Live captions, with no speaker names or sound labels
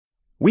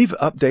We've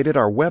updated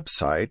our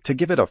website to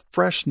give it a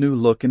fresh new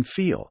look and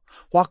feel,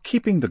 while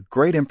keeping the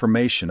great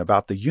information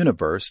about the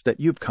universe that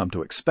you've come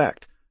to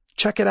expect.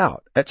 Check it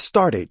out at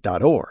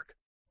stardate.org.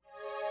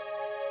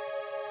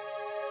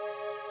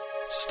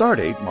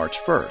 Stardate March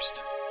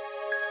 1st.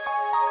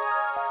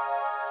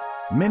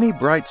 Many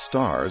bright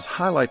stars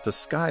highlight the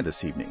sky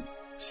this evening.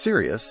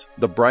 Sirius,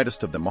 the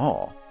brightest of them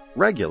all,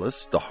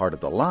 Regulus, the heart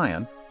of the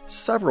lion,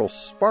 several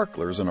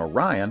sparklers in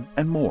Orion,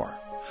 and more.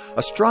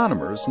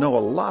 Astronomers know a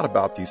lot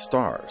about these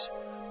stars,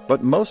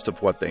 but most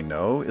of what they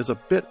know is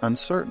a bit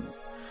uncertain.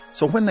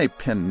 So when they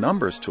pin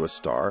numbers to a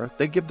star,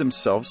 they give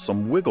themselves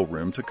some wiggle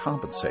room to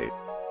compensate.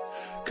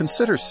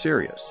 Consider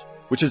Sirius,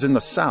 which is in the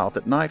south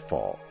at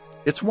nightfall.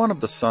 It's one of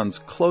the Sun's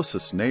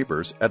closest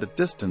neighbors at a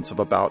distance of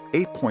about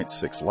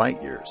 8.6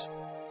 light-years.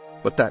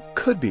 But that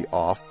could be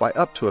off by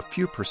up to a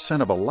few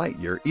 % of a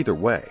light-year either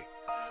way.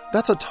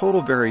 That's a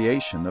total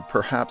variation of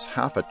perhaps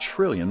 500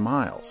 billion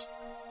miles.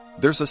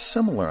 There's a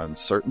similar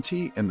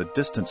uncertainty in the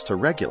distance to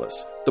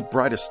Regulus, the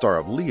brightest star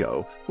of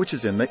Leo, which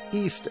is in the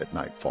east at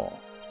nightfall.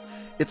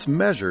 It's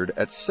measured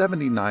at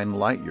 79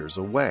 light-years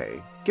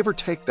away, give or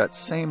take that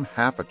same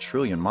 500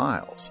 billion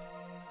miles.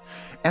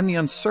 And the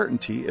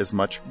uncertainty is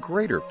much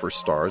greater for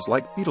stars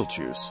like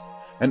Betelgeuse,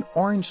 an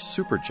orange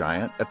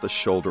supergiant at the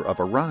shoulder of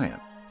Orion.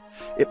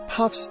 It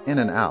puffs in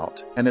and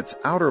out, and its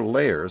outer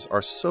layers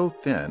are so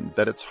thin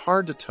that it's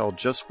hard to tell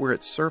just where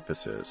its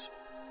surface is.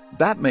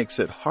 That makes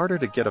it harder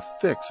to get a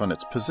fix on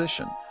its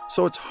position,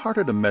 so it's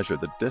harder to measure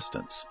the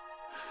distance.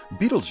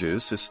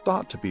 Betelgeuse is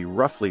thought to be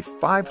roughly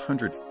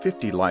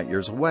 550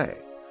 light-years away,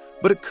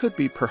 but it could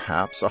be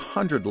perhaps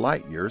 100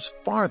 light-years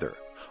farther,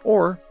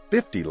 or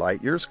 50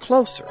 light-years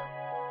closer.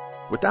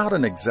 Without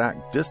an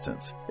exact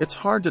distance, it's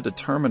hard to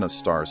determine a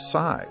star's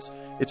size,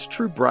 its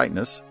true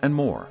brightness, and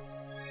more.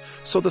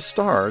 So the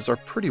stars are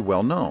pretty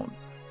well known,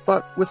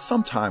 but with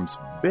sometimes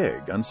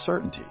big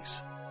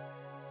uncertainties.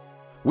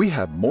 We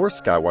have more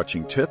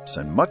skywatching tips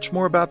and much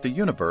more about the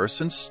universe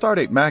in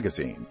Stardate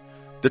magazine.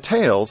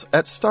 Details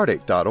at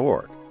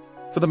stardate.org.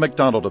 For the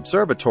McDonald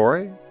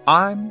Observatory,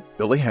 I'm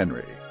Billy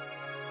Henry.